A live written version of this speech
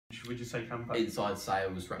would you say campaign? Inside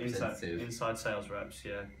sales representative. Inside sales reps,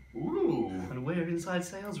 yeah. Ooh. And we're inside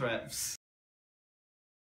sales reps.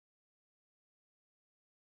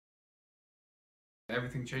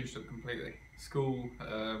 Everything changed up completely. School,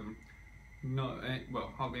 hardly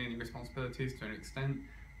any responsibilities to an extent.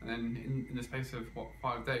 And then in the space of,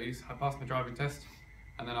 5 days, I passed my driving test.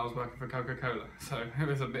 And then I was working for Coca-Cola, so it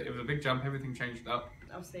was a big jump. Everything changed up.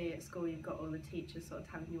 Obviously, at school you've got all the teachers sort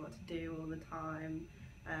of telling you what to do all the time,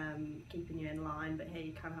 keeping you in line. But here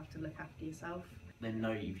you kind of have to look after yourself. They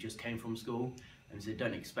know you've just came from school, and so they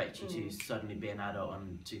don't expect you to suddenly be an adult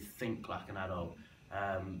and to think like an adult.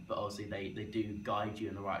 But obviously, they do guide you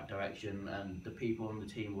in the right direction, and the people on the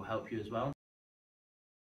team will help you as well.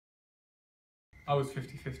 I was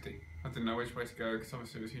 50-50. I didn't know which way to go because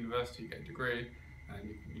obviously it was university, you get a degree.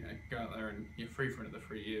 And you can go out there and you're free for another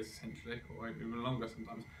 3 years essentially, or even longer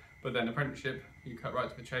sometimes. But then apprenticeship, you cut right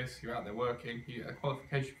to the chase, you're out there working, you get a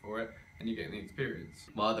qualification for it, and you get the experience.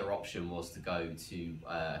 My other option was to go to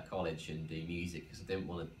college and do music because I didn't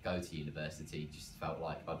want to go to university. Just felt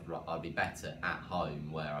like I'd be better at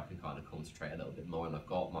home where I could kind of concentrate a little bit more, and I've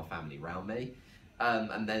got my family around me.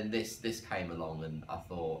 And then this came along, and I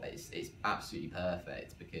thought it's absolutely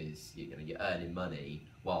perfect because you're earning money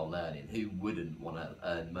while learning. Who wouldn't want to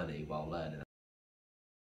earn money while learning?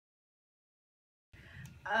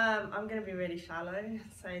 I'm going to be really shallow,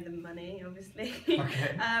 say the money, obviously.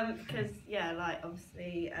 Okay. Because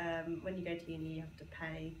obviously, when you go to uni, you have to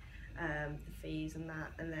pay the fees and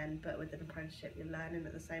that, but with an apprenticeship, you're learning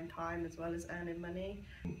at the same time as well as earning money.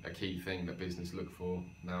 A key thing that business look for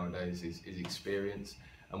nowadays is experience,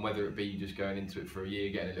 and whether it be you just going into it for a year,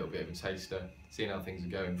 getting a little bit of a taster, seeing how things are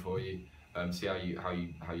going for you, see how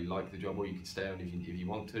you like the job, or you can stay on if you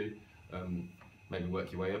want to. Maybe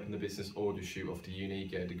work your way up in the business, or just shoot off to uni,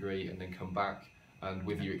 get a degree, and then come back. And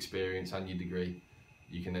with your experience and your degree,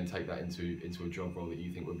 you can then take that into a job role that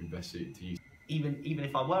you think would be best suited to you. Even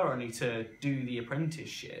if I were only to do the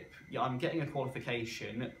apprenticeship, I'm getting a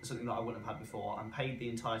qualification, something that I wouldn't have had before. I'm paid the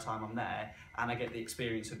entire time I'm there, and I get the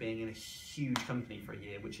experience of being in a huge company for a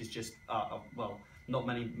year, which is just not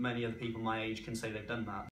many other people my age can say they've done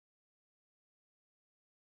that.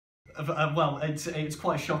 It's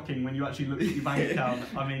quite shocking when you actually look at your bank account.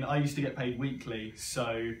 I mean, I used to get paid weekly,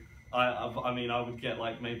 so I would get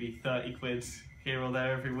like maybe 30 quid here or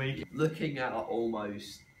there every week. Looking at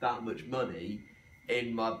almost that much money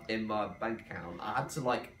in my bank account, I had to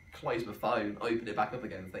like close my phone, open it back up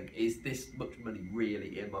again, and think, is this much money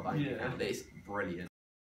really in my bank account? It's brilliant.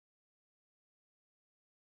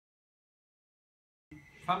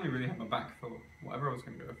 Family really had my back for whatever I was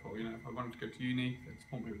going to go for. If I wanted to go to uni, they'd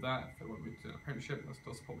support me with that. If they wanted me to do an apprenticeship, they'll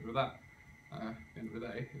still support me with that. At the end of the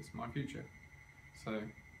day, it's my future. So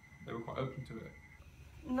they were quite open to it.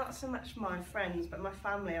 Not so much my friends, but my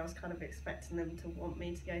family, I was kind of expecting them to want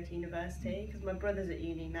me to go to university, because my brother's at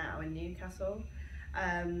uni now in Newcastle.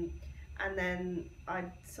 And then I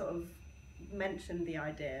sort of mentioned the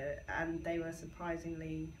idea, and they were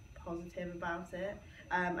surprisingly positive about it.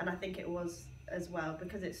 And I think it was as well,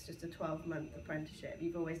 because it's just a 12-month apprenticeship,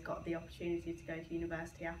 you've always got the opportunity to go to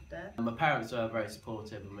university after. My parents were very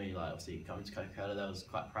supportive of me, like obviously coming to Coca-Cola, they was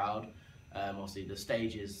quite proud. Obviously the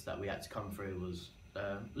stages that we had to come through was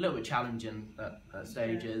a little bit challenging at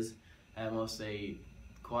stages. Obviously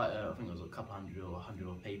I think it was a couple hundred or 100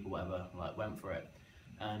 of people, whatever, like went for it.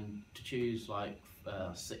 And to choose like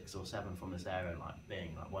 6 or 7 from this area, like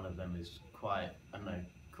being like one of them, is quite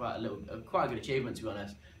a good achievement, to be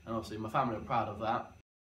honest. And obviously my family are proud of that.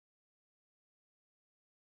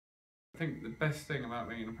 I think the best thing about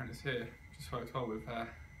being an apprentice here just works well with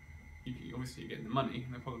obviously you're getting the money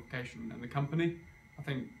and the qualification and the company. I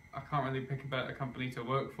think I can't really pick a better company to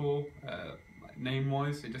work for, like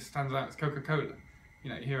name-wise. It just stands out as Coca-Cola.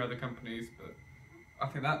 You hear other companies, but I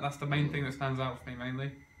think that's the main thing that stands out for me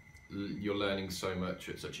mainly. You're learning so much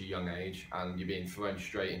at such a young age, and you're being thrown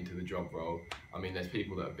straight into the job role. I mean, there's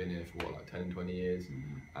people that have been here for like 10, 20 years,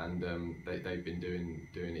 and they've been doing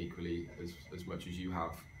equally as much as you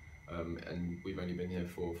have. And we've only been here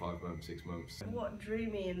 4 or 5 months, 6 months. What drew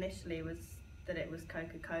me initially was that it was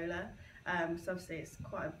Coca-Cola. So obviously it's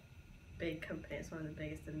quite a big company. It's one of the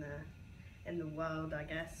biggest in the world, I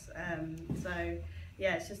guess. So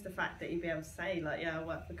yeah, it's just the fact that you'd be able to say like, yeah, I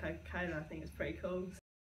work for Coca-Cola. I think it's pretty cool.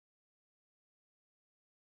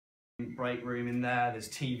 Break room in there's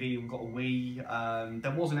TV, we've got a Wii,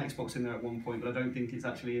 there was an Xbox in there at one point, but I don't think it's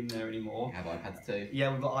actually in there anymore. You have iPads too?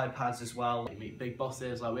 Yeah, we've got iPads as well. You meet big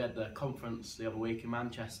bosses, like we had the conference the other week in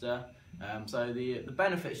Manchester, so the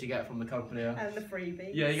benefits you get from the company are... And the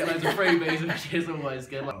freebies. Yeah, you get loads of freebies, which is always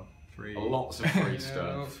good. free. Lots of free Yeah,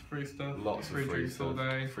 stuff. lots of free stuff. Lots free of free drinks stuff. all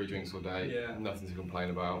day. Free drinks all day. Yeah. Nothing to complain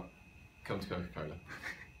about. Come to Coca-Cola.